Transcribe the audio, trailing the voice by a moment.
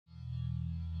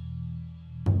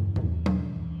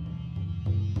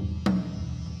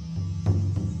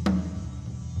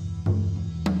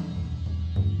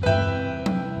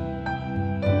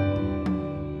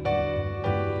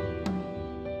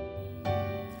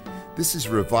This is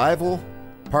Revival,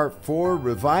 Part 4,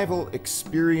 Revival,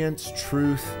 Experience,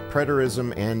 Truth,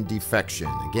 Preterism, and Defection.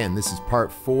 Again, this is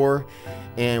Part 4,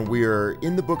 and we are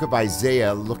in the book of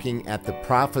Isaiah looking at the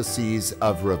prophecies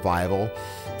of revival.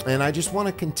 And I just want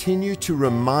to continue to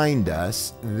remind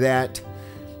us that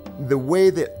the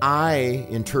way that I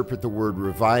interpret the word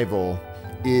revival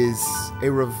is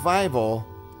a revival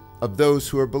of those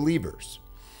who are believers.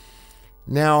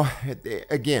 Now,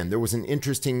 again, there was an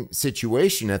interesting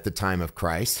situation at the time of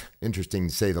Christ, interesting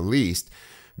to say the least,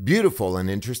 beautiful and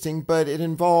interesting, but it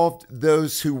involved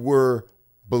those who were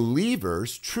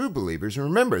believers, true believers. And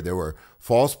remember, there were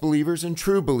false believers and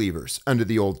true believers under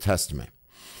the Old Testament.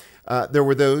 There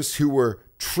were those who were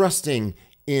trusting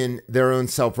in their own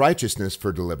self-righteousness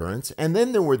for deliverance, and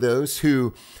then there were those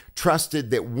who trusted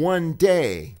that one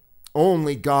day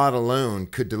only God alone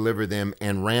could deliver them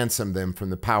and ransom them from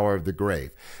the power of the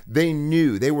grave. They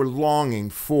knew, they were longing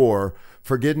for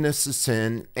forgiveness of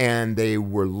sin, and they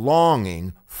were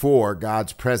longing for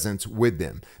God's presence with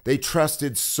them. They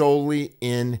trusted solely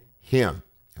in Him,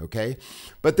 okay?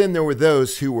 But then there were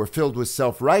those who were filled with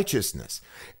self-righteousness.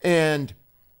 And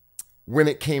when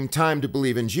it came time to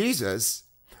believe in Jesus,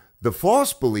 the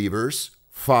false believers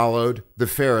followed the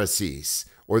Pharisees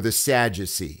or the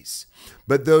Sadducees.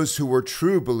 But those who were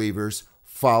true believers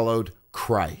followed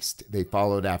Christ. They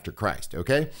followed after Christ,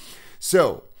 okay?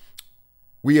 So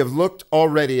we have looked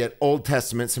already at Old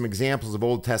Testament, some examples of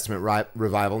Old Testament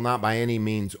revival, not by any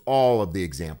means all of the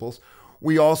examples.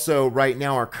 We also right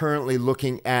now are currently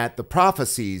looking at the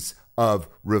prophecies of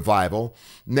revival.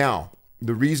 Now,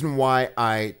 the reason why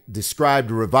I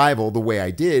described revival the way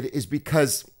I did is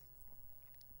because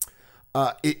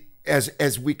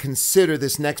as we consider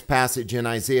this next passage in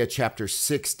Isaiah chapter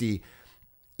 60,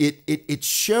 it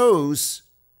shows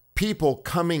people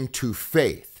coming to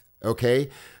faith,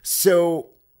 okay? So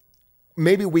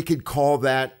maybe we could call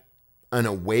that an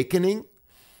awakening.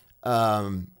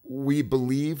 We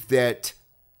believe that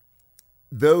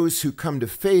those who come to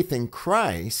faith in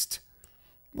Christ,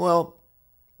 well,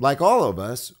 like all of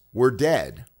us, were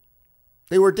dead.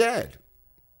 They were dead.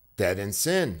 Dead in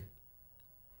sin.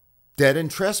 Dead in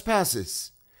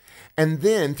trespasses. And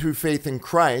then through faith in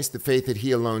Christ, the faith that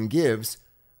He alone gives,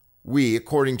 we,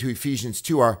 according to Ephesians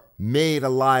 2, are made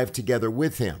alive together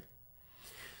with Him.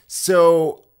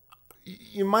 So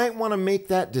you might want to make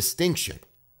that distinction.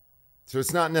 So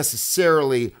it's not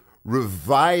necessarily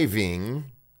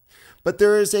reviving, but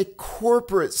there is a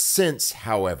corporate sense,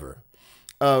 however,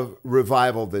 of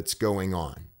revival that's going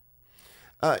on.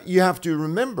 You have to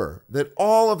remember that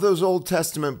all of those Old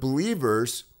Testament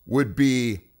believers would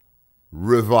be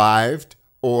revived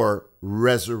or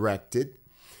resurrected.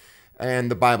 And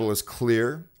the Bible is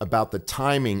clear about the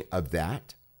timing of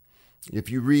that. If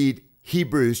you read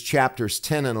Hebrews chapters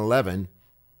 10 and 11,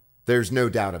 there's no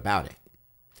doubt about it.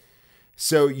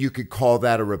 So you could call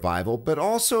that a revival, but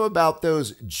also about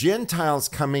those Gentiles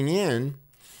coming in.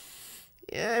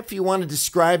 Yeah, if you want to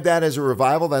describe that as a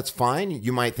revival, that's fine.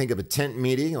 You might think of a tent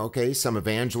meeting. Okay, some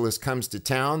evangelist comes to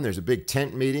town. There's a big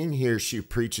tent meeting. He or she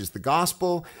preaches the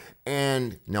gospel.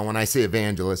 And now when I say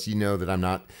evangelist, you know that I'm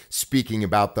not speaking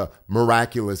about the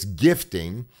miraculous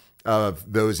gifting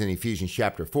of those in Ephesians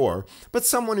chapter 4, but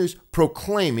someone who's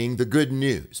proclaiming the good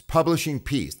news, publishing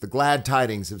peace, the glad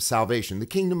tidings of salvation, the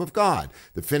kingdom of God,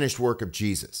 the finished work of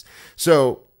Jesus.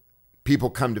 So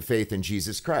people come to faith in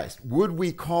Jesus Christ. Would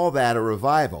we call that a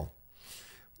revival?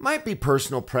 Might be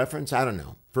personal preference. I don't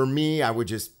know. For me, I would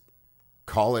just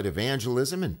call it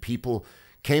evangelism, and people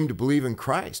came to believe in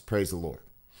Christ. Praise the Lord.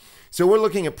 So we're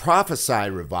looking at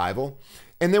prophesied revival,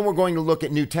 and then we're going to look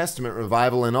at New Testament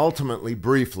revival, and ultimately,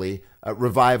 briefly,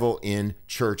 revival in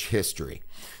church history.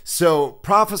 So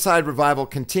prophesied revival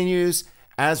continues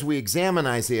as we examine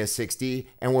Isaiah 60,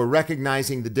 and we're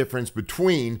recognizing the difference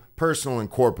between personal and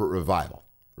corporate revival,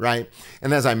 right?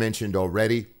 And as I mentioned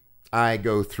already, I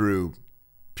go through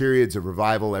periods of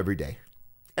revival every day,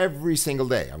 every single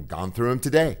day. I've gone through them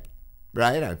today,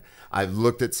 right? I've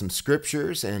looked at some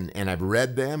scriptures and I've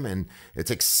read them, and it's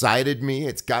excited me.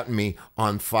 It's gotten me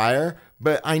on fire,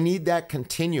 but I need that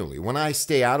continually. When I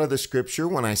stay out of the scripture,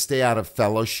 when I stay out of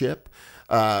fellowship,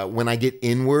 when I get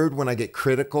inward, when I get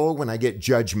critical, when I get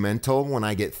judgmental, when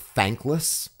I get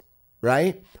thankless,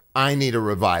 right? I need a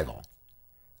revival.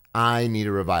 I need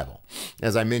a revival.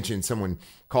 As I mentioned, someone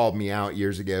called me out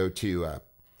years ago to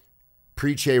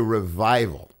preach a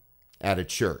revival at a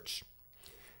church.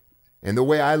 And the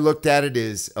way I looked at it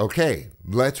is, okay,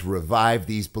 let's revive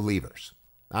these believers.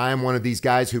 I am one of these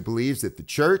guys who believes that the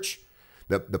church,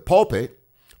 the pulpit,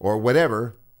 or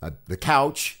whatever, the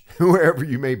couch, wherever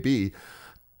you may be,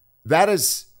 that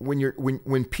is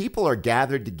when people are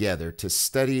gathered together to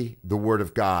study the Word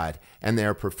of God and they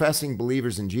are professing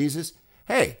believers in Jesus,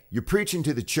 hey, you're preaching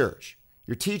to the church.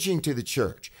 You're teaching to the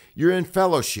church. You're in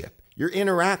fellowship. You're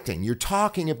interacting. You're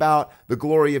talking about the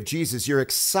glory of Jesus. You're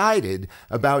excited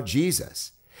about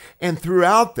Jesus. And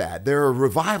throughout that, there are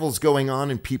revivals going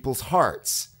on in people's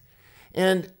hearts.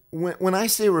 And when I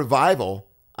say revival,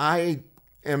 I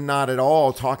am not at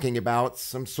all talking about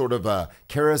some sort of a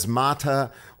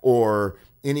charismata or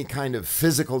any kind of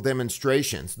physical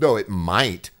demonstrations, though it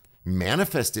might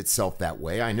manifest itself that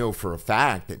way. I know for a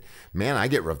fact that, man, I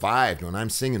get revived when I'm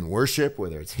singing worship,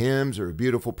 whether it's hymns or a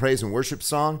beautiful praise and worship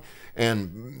song,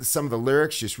 and some of the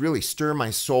lyrics just really stir my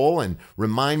soul and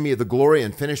remind me of the glory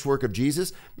and finished work of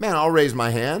Jesus. Man, I'll raise my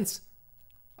hands.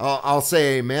 I'll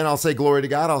say amen. I'll say glory to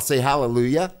God. I'll say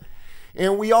hallelujah.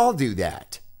 And we all do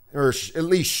that, or at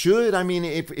least should. I mean,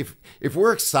 if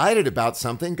we're excited about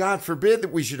something, God forbid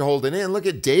that we should hold it in. Look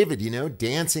at David,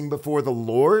 dancing before the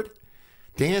Lord,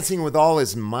 dancing with all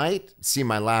his might. See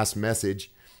my last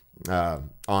message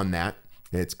on that.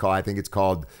 I think it's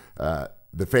called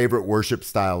The Favorite Worship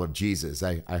Style of Jesus.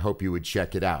 I hope you would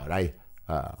check it out.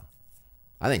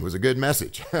 I think it was a good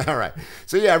message. All right.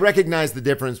 So yeah, I recognize the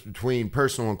difference between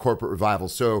personal and corporate revival.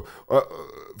 So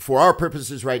for our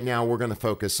purposes right now,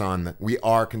 we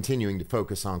are continuing to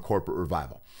focus on corporate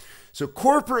revival. So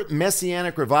corporate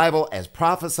messianic revival as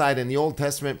prophesied in the Old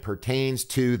Testament pertains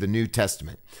to the New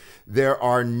Testament. There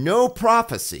are no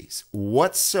prophecies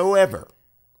whatsoever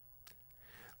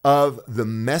of the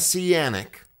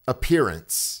messianic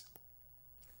appearance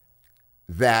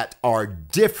that are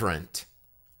different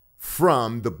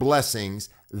from the blessings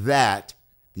that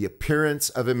the appearance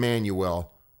of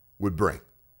Emmanuel would bring.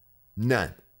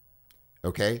 None.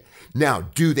 Okay? Now,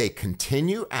 do they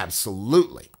continue?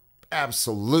 Absolutely.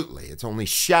 Absolutely. It's only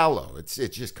shallow. It's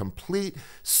just complete,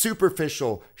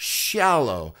 superficial,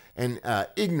 shallow, and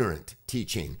ignorant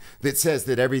teaching that says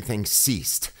that everything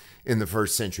ceased in the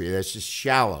first century. That's just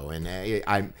shallow. And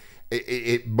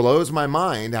it blows my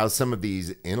mind how some of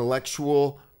these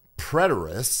intellectual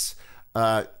preterists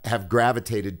have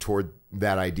gravitated toward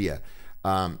that idea.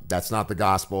 That's not the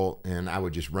gospel, and I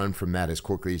would just run from that as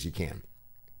quickly as you can.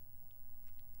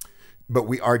 But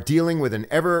we are dealing with an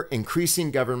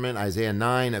ever-increasing government. Isaiah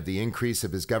 9, of the increase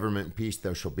of his government and peace,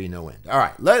 there shall be no end. All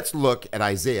right, let's look at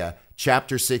Isaiah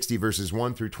chapter 60, verses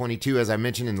 1 through 22. As I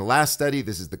mentioned in the last study,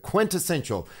 this is the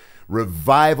quintessential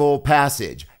revival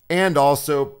passage, and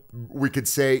also we could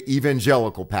say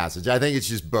evangelical passage. I think it's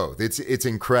just both. It's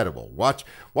incredible. Watch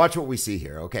what we see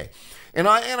here. Okay. And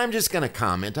I'm just going to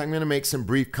comment. I'm going to make some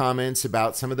brief comments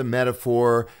about some of the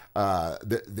metaphor,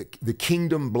 the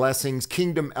kingdom blessings,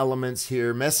 kingdom elements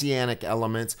here, messianic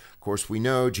elements. Of course, we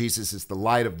know Jesus is the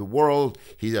light of the world.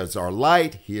 He is our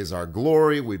light. He is our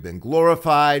glory. We've been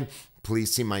glorified.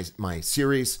 Please see my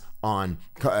series on,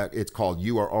 it's called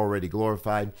You Are Already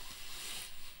Glorified.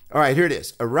 All right, here it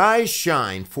is. Arise,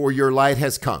 shine, for your light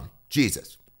has come.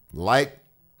 Jesus, light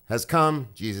has come.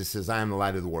 Jesus says, I am the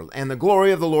light of the world. And the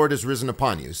glory of the Lord is risen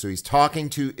upon you. So he's talking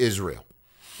to Israel.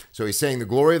 So he's saying the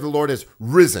glory of the Lord has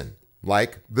risen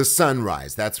like the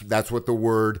sunrise. That's what the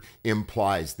word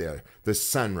implies there, the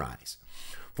sunrise.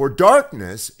 For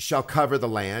darkness shall cover the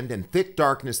land and thick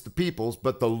darkness the peoples,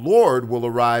 but the Lord will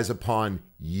arise upon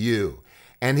you,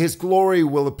 and his glory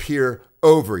will appear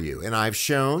over you. And I've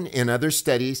shown in other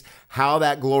studies how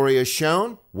that glory is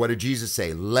shown. What did Jesus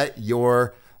say? Let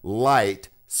your light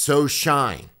so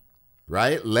shine,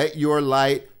 right? Let your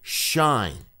light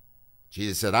shine.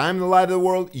 Jesus said, I am the light of the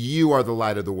world. You are the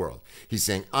light of the world. He's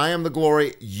saying, I am the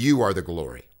glory. You are the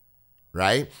glory,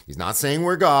 right? He's not saying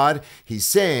we're God. He's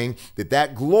saying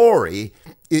that glory,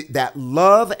 that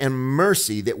love and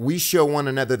mercy that we show one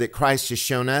another, that Christ has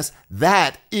shown us,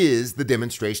 that is the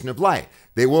demonstration of light.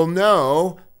 They will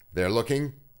know, they're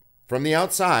looking from the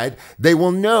outside, they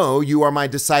will know you are my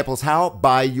disciples. How?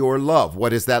 By your love.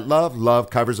 What is that love? Love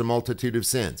covers a multitude of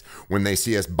sins. When they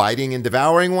see us biting and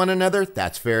devouring one another,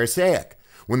 that's Pharisaic.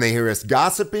 When they hear us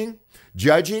gossiping,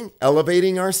 judging,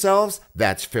 elevating ourselves,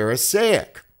 that's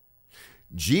Pharisaic.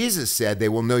 Jesus said they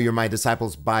will know you're my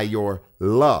disciples by your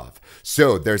love.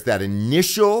 So there's that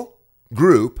initial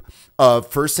group of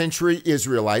first century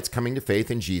Israelites coming to faith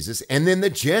in Jesus, and then the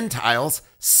Gentiles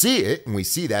see it, and we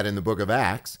see that in the book of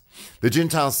Acts. The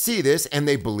Gentiles see this and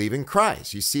they believe in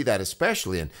Christ. You see that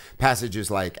especially in passages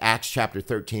like Acts chapter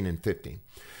 13 and 15.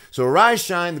 So arise,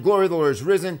 shine, the glory of the Lord is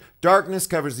risen. Darkness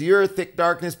covers the earth, thick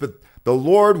darkness, but the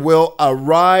Lord will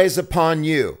arise upon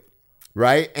you,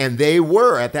 right? And they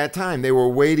were, at that time, they were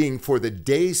waiting for the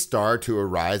day star to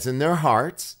arise in their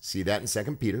hearts. See that in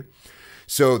 2 Peter.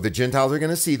 So the Gentiles are going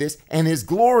to see this, and his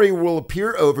glory will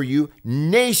appear over you.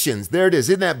 Nations, there it is.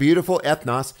 Isn't that beautiful?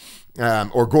 Ethnos,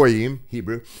 or goyim,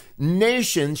 Hebrew.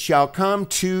 Nations shall come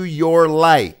to your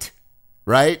light,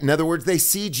 right? In other words, they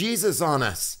see Jesus on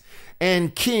us.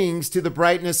 And kings to the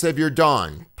brightness of your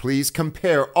dawn. Please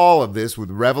compare all of this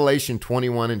with Revelation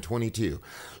 21 and 22.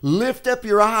 Lift up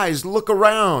your eyes, look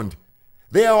around.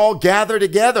 They all gather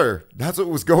together. That's what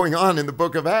was going on in the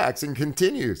book of Acts, and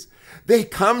continues. They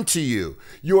come to you.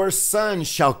 Your sons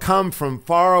shall come from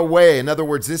far away. In other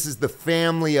words, this is the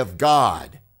family of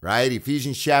God, right?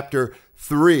 Ephesians chapter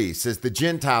 3 says the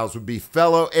Gentiles would be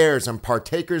fellow heirs and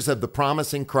partakers of the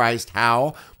promise in Christ.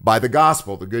 How? By the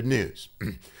gospel, the good news.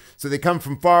 So they come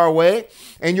from far away,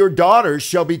 and your daughters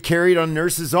shall be carried on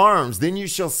nurses' arms. Then you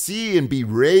shall see and be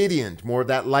radiant. More of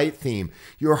that light theme.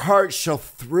 Your heart shall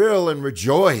thrill and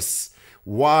rejoice.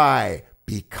 Why?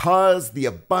 Because the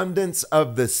abundance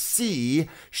of the sea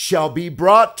shall be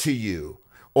brought to you.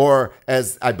 Or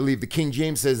as I believe the King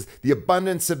James says, the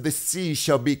abundance of the sea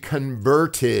shall be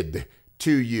converted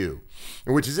to you.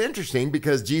 Which is interesting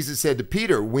because Jesus said to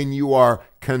Peter, when you are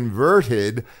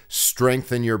converted,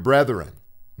 strengthen your brethren.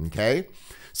 Okay,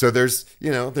 so there's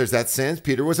that sense.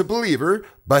 Peter was a believer,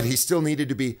 but he still needed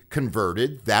to be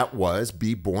converted. That was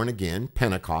be born again,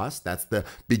 Pentecost. That's the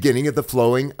beginning of the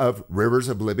flowing of rivers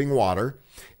of living water.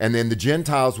 And then the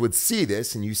Gentiles would see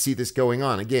this, and you see this going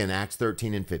on. Again, Acts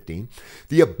 13 and 15.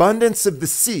 The abundance of the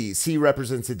seas, he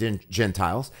represents the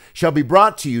Gentiles, shall be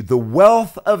brought to you. The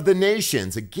wealth of the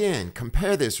nations. Again,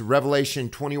 compare this, Revelation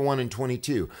 21 and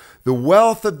 22. The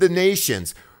wealth of the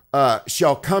nations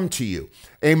shall come to you.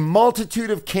 A multitude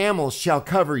of camels shall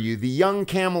cover you. The young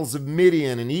camels of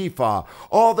Midian and Ephah,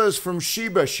 all those from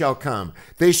Sheba shall come.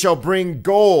 They shall bring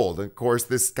gold. Of course,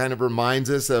 this kind of reminds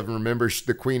us of, remember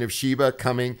the Queen of Sheba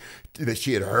coming, that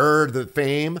she had heard the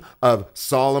fame of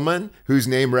Solomon, whose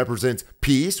name represents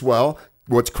peace. Well,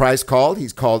 what's Christ called?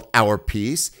 He's called our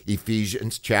peace.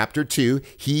 Ephesians chapter 2,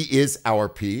 he is our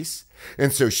peace.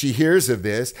 And so she hears of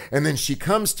this, and then she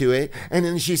comes to it, and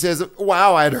then she says,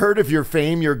 wow, I had heard of your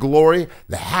fame, your glory.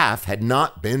 The half had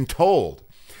not been told.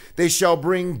 They shall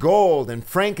bring gold and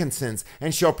frankincense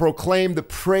and shall proclaim the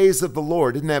praise of the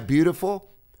Lord. Isn't that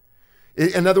beautiful?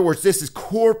 In other words, this is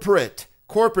corporate.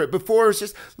 Before, it's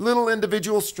just little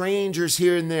individual strangers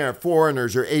here and there,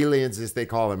 foreigners or aliens as they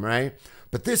call them, right?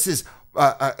 But this is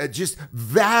just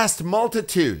vast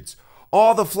multitudes.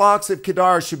 All the flocks of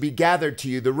Kedar should be gathered to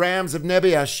you. The rams of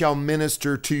Nebaioth shall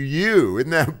minister to you. Isn't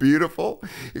that beautiful?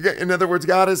 In other words,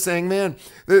 God is saying, man,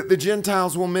 the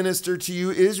Gentiles will minister to you,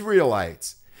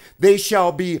 Israelites. They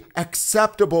shall be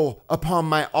acceptable upon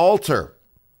my altar.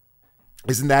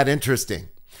 Isn't that interesting?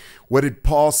 What did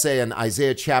Paul say in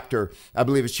Isaiah chapter, I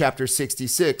believe it's chapter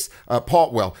 66?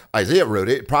 Isaiah wrote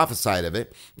it, prophesied of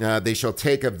it. They shall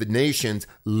take of the nations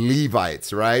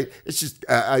Levites, right? It's just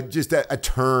a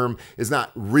term. It's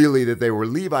not really that they were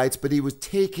Levites, but he was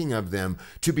taking of them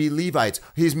to be Levites.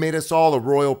 He's made us all a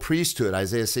royal priesthood,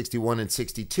 Isaiah 61 and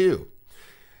 62.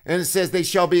 And it says, they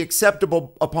shall be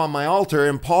acceptable upon my altar.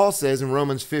 And Paul says in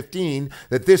Romans 15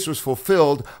 that this was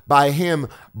fulfilled by him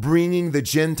bringing the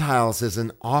Gentiles as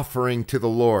an offering to the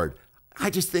Lord.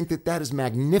 I just think that is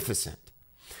magnificent.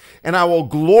 And I will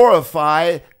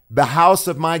glorify the house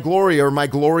of my glory, or my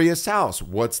glorious house.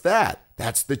 What's that?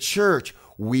 That's the church.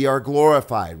 We are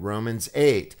glorified. Romans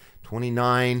 8,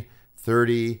 29,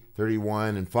 30,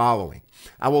 31, and following.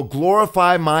 I will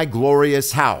glorify my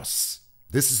glorious house.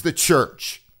 This is the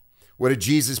church. What did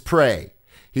Jesus pray?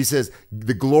 He says,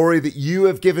 the glory that you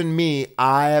have given me,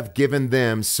 I have given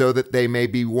them so that they may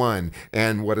be one.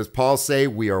 And what does Paul say?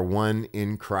 We are one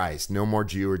in Christ. No more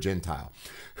Jew or Gentile.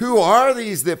 Who are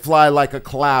these that fly like a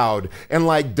cloud and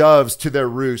like doves to their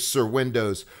roosts or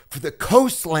windows? For the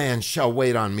coastlands shall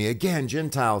wait on me. Again,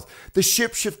 Gentiles. The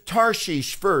ships of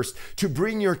Tarshish first, to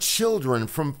bring your children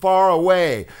from far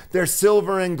away, their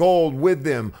silver and gold with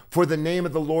them, for the name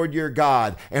of the Lord your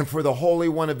God and for the Holy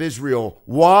One of Israel.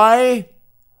 Why?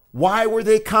 Why were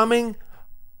they coming?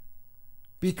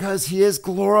 Because he has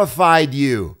glorified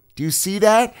you. Do you see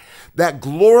that? That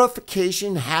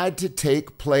glorification had to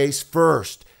take place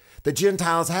first. The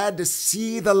Gentiles had to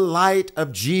see the light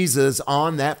of Jesus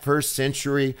on that first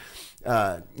century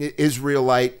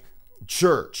Israelite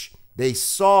church. They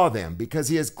saw them because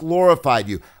he has glorified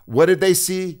you. What did they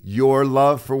see? Your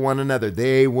love for one another.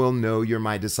 They will know you're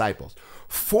my disciples.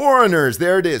 Foreigners,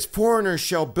 there it is. Foreigners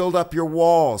shall build up your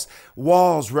walls.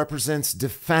 Walls represents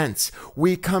defense.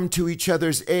 We come to each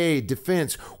other's aid,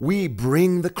 defense. We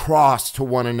bring the cross to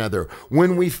one another.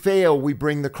 When we fail, we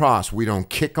bring the cross. We don't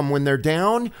kick them when they're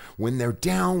down. When they're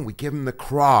down, we give them the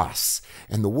cross.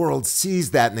 And the world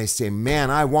sees that and they say, man,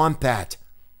 I want that.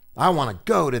 I want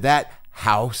to go to that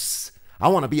house. I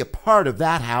want to be a part of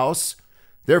that house.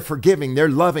 They're forgiving, they're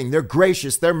loving, they're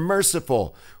gracious, they're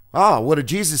merciful. Oh, what did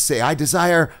Jesus say? I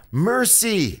desire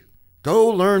mercy. Go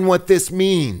learn what this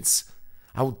means.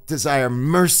 I will desire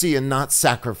mercy and not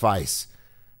sacrifice.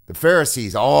 The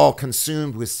Pharisees, all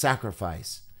consumed with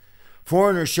sacrifice.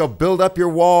 Foreigners shall build up your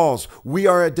walls. We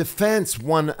are a defense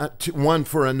one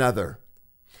for another.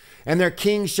 And their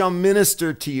kings shall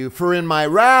minister to you. For in my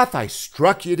wrath I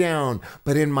struck you down,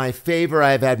 but in my favor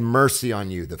I have had mercy on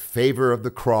you. The favor of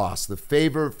the cross, the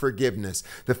favor of forgiveness,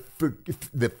 the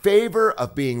favor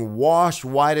of being washed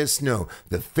white as snow,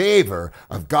 the favor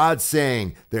of God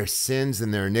saying, their sins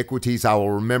and their iniquities I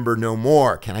will remember no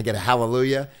more. Can I get a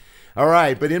hallelujah? All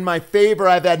right, but in my favor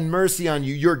I've had mercy on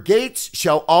you. Your gates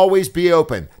shall always be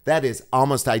open. That is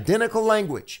almost identical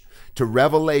language to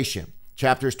Revelation.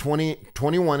 Chapters 20,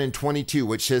 21, and 22,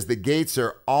 which says the gates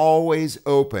are always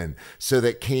open so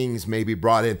that kings may be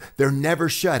brought in. They're never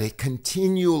shut. It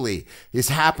continually is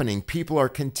happening. People are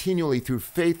continually, through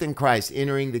faith in Christ,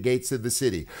 entering the gates of the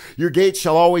city. Your gates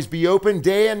shall always be open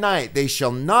day and night. They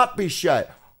shall not be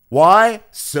shut. Why?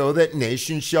 So that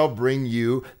nations shall bring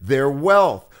you their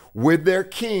wealth with their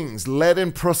kings led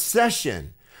in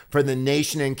procession. For the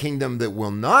nation and kingdom that will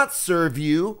not serve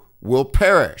you will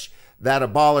perish. That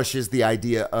abolishes the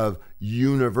idea of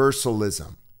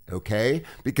universalism, okay?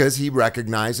 Because he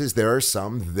recognizes there are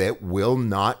some that will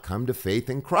not come to faith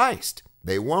in Christ.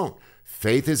 They won't.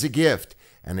 Faith is a gift,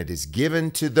 and it is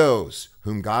given to those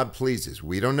whom God pleases.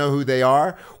 We don't know who they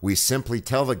are. We simply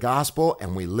tell the gospel,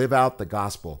 and we live out the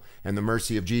gospel and the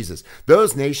mercy of Jesus.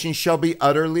 Those nations shall be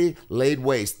utterly laid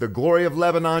waste. The glory of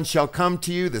Lebanon shall come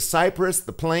to you, the cypress,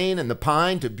 the plane, and the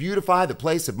pine, to beautify the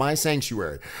place of my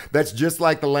sanctuary. That's just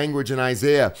like the language in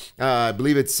Isaiah, I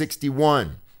believe it's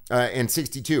 61. And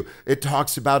 62, it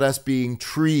talks about us being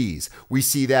trees. We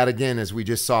see that again, as we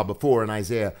just saw before in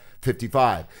Isaiah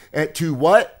 55. To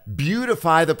what?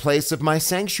 Beautify the place of my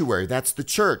sanctuary. That's the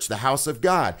church, the house of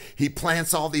God. He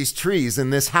plants all these trees in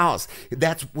this house.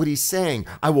 That's what he's saying.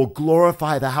 I will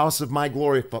glorify the house of my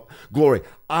glory.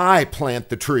 I plant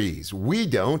the trees. We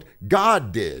don't.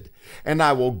 God did. And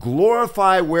I will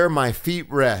glorify where my feet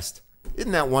rest.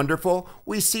 Isn't that wonderful?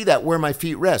 We see that where my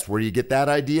feet rest. Where do you get that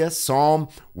idea? Psalm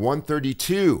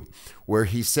 132, where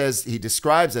he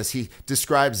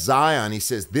describes Zion. He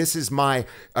says, this is my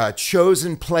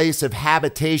chosen place of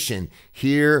habitation.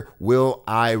 Here will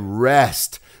I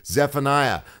rest.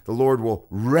 Zephaniah, the Lord will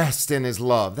rest in his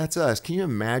love. That's us. Can you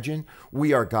imagine?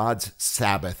 We are God's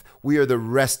Sabbath. We are the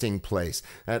resting place.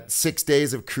 6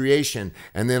 days of creation,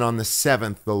 and then on the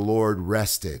seventh, the Lord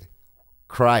rested.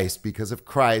 Christ, because of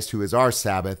Christ, who is our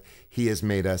Sabbath, he has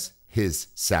made us his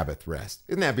Sabbath rest.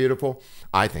 Isn't that beautiful?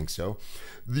 I think so.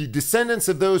 The descendants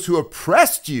of those who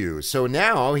oppressed you. So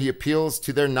now he appeals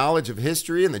to their knowledge of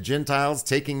history and the Gentiles,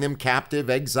 taking them captive,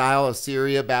 exile,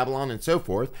 Assyria, Babylon, and so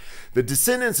forth. The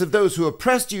descendants of those who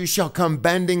oppressed you shall come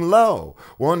bending low.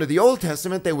 Well, under the Old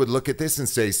Testament, they would look at this and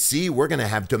say, see, we're going to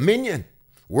have dominion.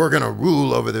 We're going to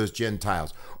rule over those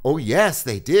Gentiles. Oh, yes,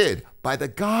 they did, by the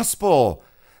gospel.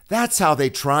 That's how they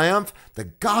triumph. The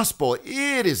gospel,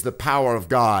 it is the power of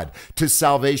God to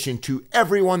salvation to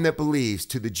everyone that believes,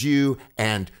 to the Jew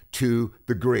and to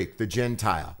the Greek, the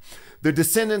Gentile. The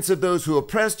descendants of those who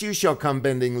oppressed you shall come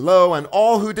bending low, and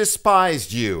all who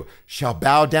despised you shall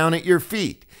bow down at your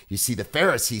feet. You see, the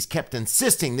Pharisees kept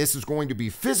insisting this is going to be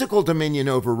physical dominion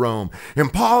over Rome.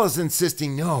 And Paul is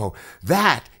insisting, no,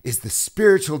 that is the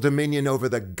spiritual dominion over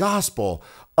the gospel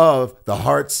of the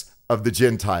hearts of the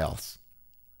Gentiles.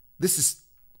 This is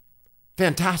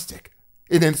fantastic.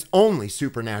 And it's only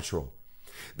supernatural.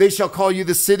 They shall call you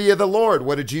the city of the Lord.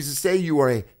 What did Jesus say? You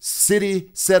are a city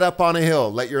set up on a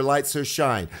hill. Let your light so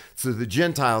shine. So the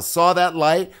Gentiles saw that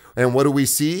light. And what do we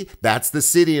see? That's the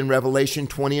city in Revelation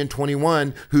 20 and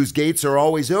 21, whose gates are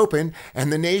always open.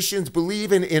 And the nations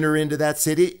believe and enter into that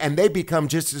city. And they become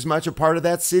just as much a part of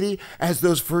that city as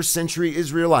those first century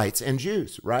Israelites and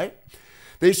Jews, right?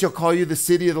 They shall call you the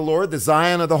city of the Lord, the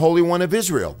Zion of the Holy One of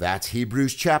Israel. That's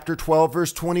Hebrews chapter 12,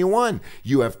 verse 21.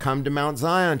 You have come to Mount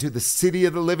Zion, to the city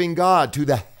of the living God, to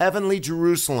the heavenly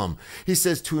Jerusalem. He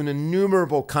says, to an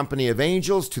innumerable company of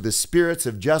angels, to the spirits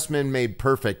of just men made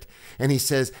perfect. And he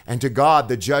says, and to God,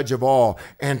 the judge of all,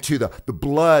 and to the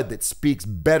blood that speaks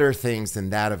better things than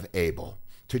that of Abel.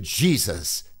 To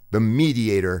Jesus, the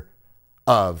mediator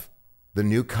of the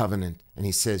new covenant. And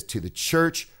he says, to the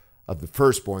church of the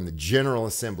firstborn, the general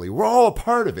assembly. We're all a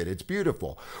part of it. It's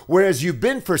beautiful. Whereas you've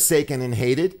been forsaken and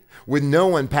hated, with no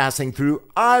one passing through,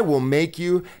 I will make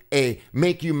you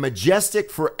majestic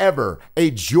forever,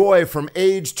 a joy from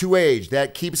age to age.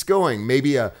 That keeps going.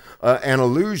 Maybe an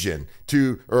allusion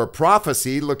to, or a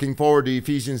prophecy, looking forward to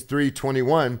Ephesians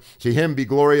 3:21. To him be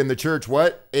glory in the church,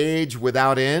 what? Age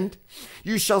without end.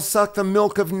 You shall suck the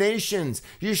milk of nations.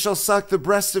 You shall suck the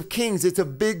breasts of kings. It's a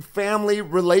big family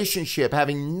relationship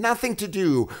having nothing to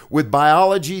do with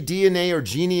biology, DNA, or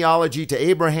genealogy to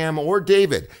Abraham or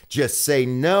David. Just say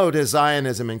no to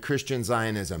Zionism and Christian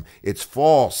Zionism. It's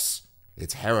false.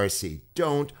 It's heresy.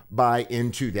 Don't buy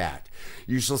into that.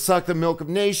 You shall suck the milk of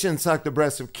nations, suck the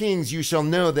breasts of kings. You shall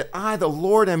know that I, the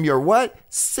Lord, am your what?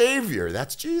 Savior.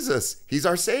 That's Jesus. He's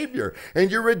our Savior.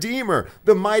 And your Redeemer,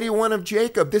 the mighty one of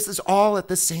Jacob. This is all at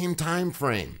the same time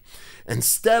frame.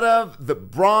 Instead of the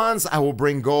bronze, I will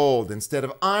bring gold. Instead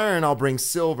of iron, I'll bring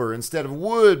silver. Instead of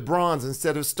wood, bronze.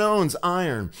 Instead of stones,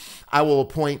 iron. I will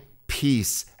appoint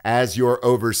peace as your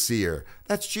overseer.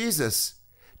 That's Jesus.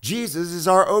 Jesus is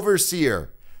our overseer,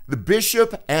 the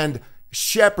bishop and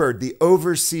shepherd, the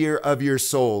overseer of your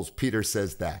souls. Peter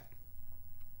says that.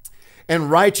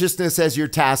 And righteousness as your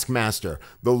taskmaster,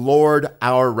 the Lord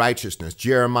our righteousness.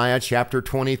 Jeremiah chapter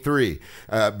 23.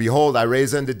 Behold, I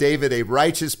raise unto David a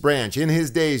righteous branch. In his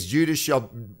days Judah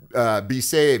shall be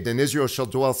saved, and Israel shall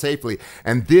dwell safely.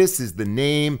 And this is the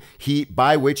name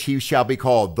by which he shall be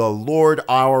called, the Lord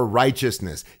our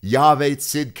righteousness, Yahweh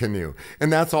Tzidkenu.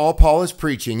 And that's all Paul is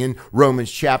preaching in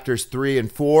Romans chapters 3 and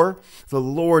 4. The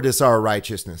Lord is our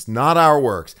righteousness, not our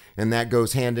works. And that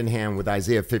goes hand in hand with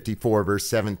Isaiah 54, verse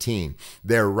 17.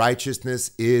 Their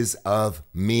righteousness is of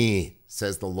me,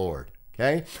 says the Lord.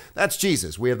 Okay? That's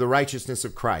Jesus. We have the righteousness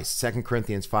of Christ. 2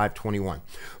 Corinthians 5:21.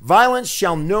 Violence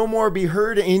shall no more be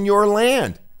heard in your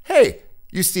land. Hey,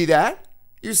 you see that?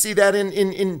 You see that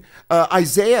in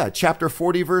Isaiah chapter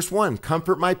 40, verse 1.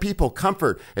 Comfort my people,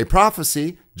 comfort. A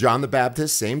prophecy, John the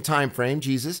Baptist, same time frame,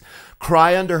 Jesus.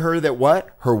 Cry unto her that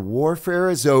what? Her warfare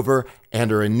is over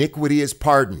and her iniquity is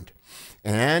pardoned.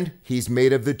 And he's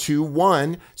made of the two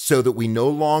one, so that we no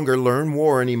longer learn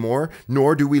war anymore,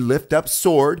 nor do we lift up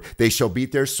sword. They shall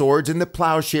beat their swords into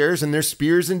plowshares and their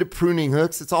spears into pruning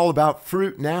hooks. It's all about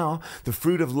fruit now, the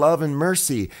fruit of love and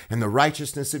mercy and the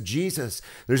righteousness of Jesus.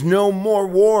 There's no more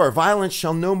war. Violence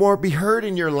shall no more be heard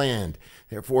in your land.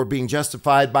 Therefore, being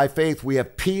justified by faith, we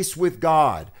have peace with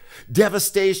God.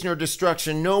 Devastation or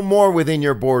destruction no more within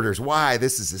your borders. Why?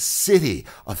 This is a city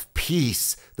of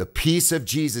peace, the peace of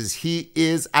Jesus. He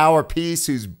is our peace,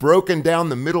 who's broken down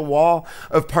the middle wall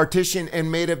of partition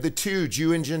and made of the two,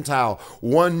 Jew and Gentile,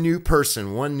 one new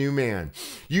person, one new man.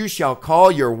 You shall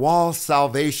call your wall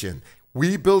salvation.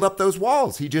 We build up those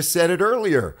walls. He just said it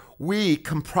earlier. We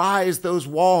comprise those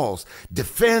walls.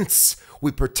 Defense.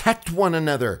 We protect one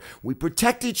another. We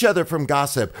protect each other from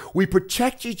gossip. We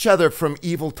protect each other from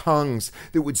evil tongues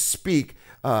that would speak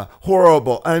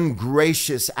horrible,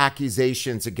 ungracious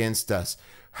accusations against us.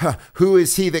 Who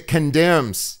is he that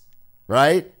condemns?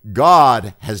 Right?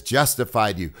 God has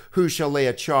justified you. Who shall lay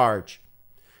a charge?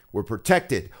 We're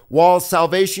protected. Walls,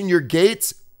 salvation, your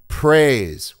gates,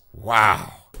 praise.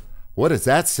 Wow. What is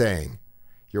that saying?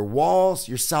 Your walls,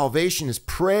 your salvation is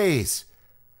praise.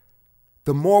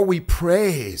 The more we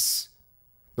praise,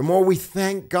 the more we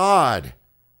thank God,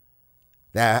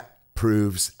 that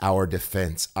proves our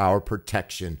defense, our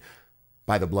protection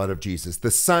by the blood of Jesus. The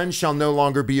sun shall no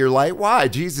longer be your light. Why?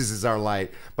 Jesus is our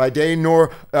light. By day nor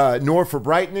for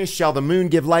brightness shall the moon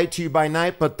give light to you by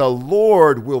night, but the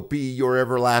Lord will be your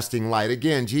everlasting light.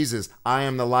 Again, Jesus, I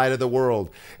am the light of the world,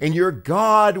 and your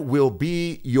God will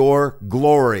be your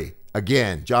glory.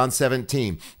 Again, John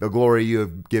 17, the glory you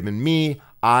have given me,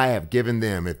 I have given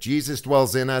them. If Jesus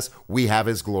dwells in us, we have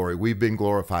his glory. We've been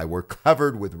glorified. We're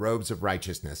covered with robes of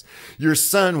righteousness. Your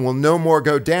sun will no more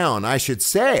go down. I should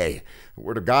say, the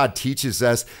word of God teaches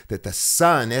us that the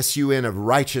sun, S-U-N, of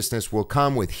righteousness will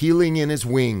come with healing in his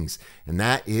wings. And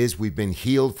that is, we've been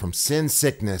healed from sin,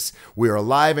 sickness. We are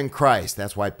alive in Christ.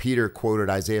 That's why Peter quoted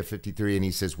Isaiah 53, and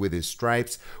he says, with his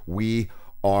stripes, we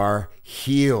are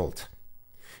healed.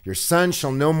 Your sun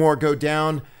shall no more go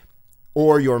down,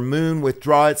 or your moon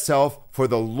withdraw itself, for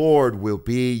the Lord will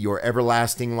be your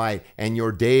everlasting light, and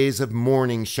your days of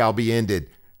mourning shall be ended.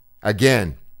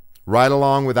 Again, right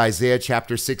along with Isaiah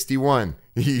chapter 61.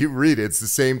 You read it, it's the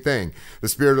same thing. The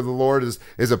Spirit of the Lord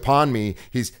is upon me.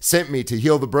 He's sent me to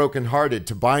heal the brokenhearted,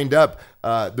 to bind up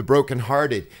the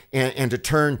brokenhearted, and to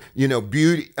turn,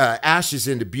 beauty, ashes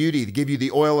into beauty, to give you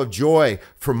the oil of joy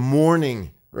for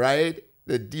mourning, right?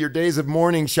 that your days of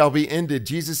mourning shall be ended.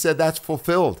 Jesus said that's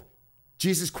fulfilled.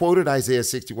 Jesus quoted Isaiah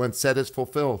 61, said it's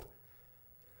fulfilled.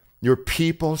 Your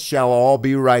people shall all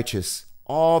be righteous.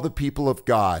 All the people of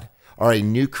God are a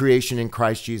new creation in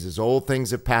Christ Jesus. Old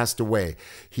things have passed away.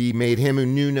 He made him who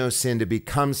knew no sin to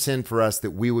become sin for us,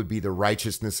 that we would be the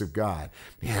righteousness of God.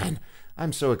 Man,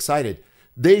 I'm so excited.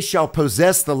 They shall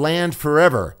possess the land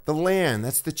forever. The land,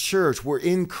 that's the church. We're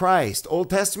in Christ. Old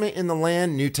Testament in the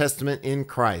land, New Testament in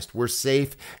Christ. We're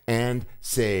safe and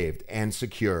saved and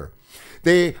secure.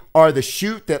 They are the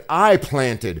shoot that I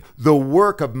planted, the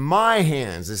work of my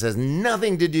hands. This has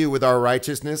nothing to do with our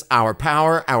righteousness, our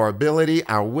power, our ability,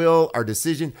 our will, our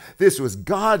decision. This was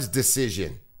God's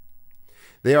decision.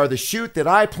 They are the shoot that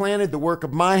I planted, the work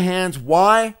of my hands.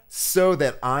 Why? So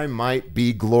that I might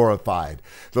be glorified.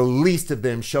 The least of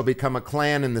them shall become a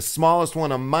clan, and the smallest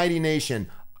one a mighty nation.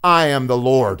 I am the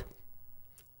Lord.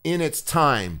 In its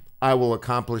time, I will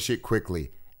accomplish it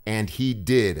quickly. And he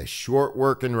did. A short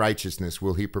work in righteousness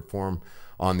will he perform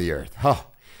on the earth. Oh,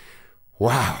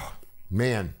 wow.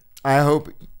 Man, I hope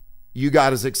you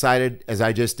got as excited as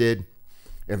I just did.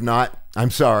 If not, I'm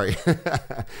sorry.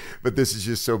 But this is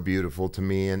just so beautiful to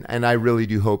me. And I really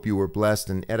do hope you were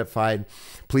blessed and edified.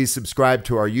 Please subscribe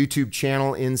to our YouTube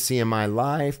channel, NCMI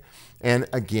Live. And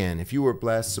again, if you were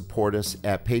blessed, support us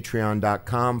at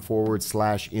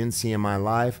patreon.com/NCMI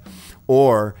Live.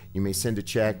 Or you may send a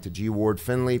check to G. Ward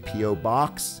Finley, P.O.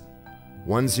 Box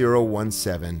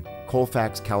 1017,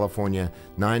 Colfax, California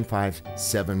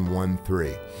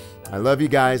 95713. I love you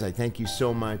guys. I thank you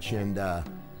so much. And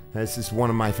this is one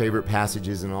of my favorite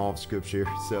passages in all of Scripture.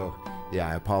 So, yeah,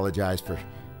 I apologize for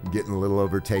getting a little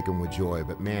overtaken with joy.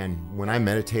 But, man, when I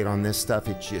meditate on this stuff,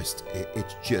 it's just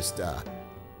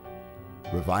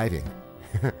reviving.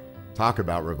 Talk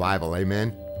about revival.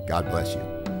 Amen. God bless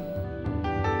you.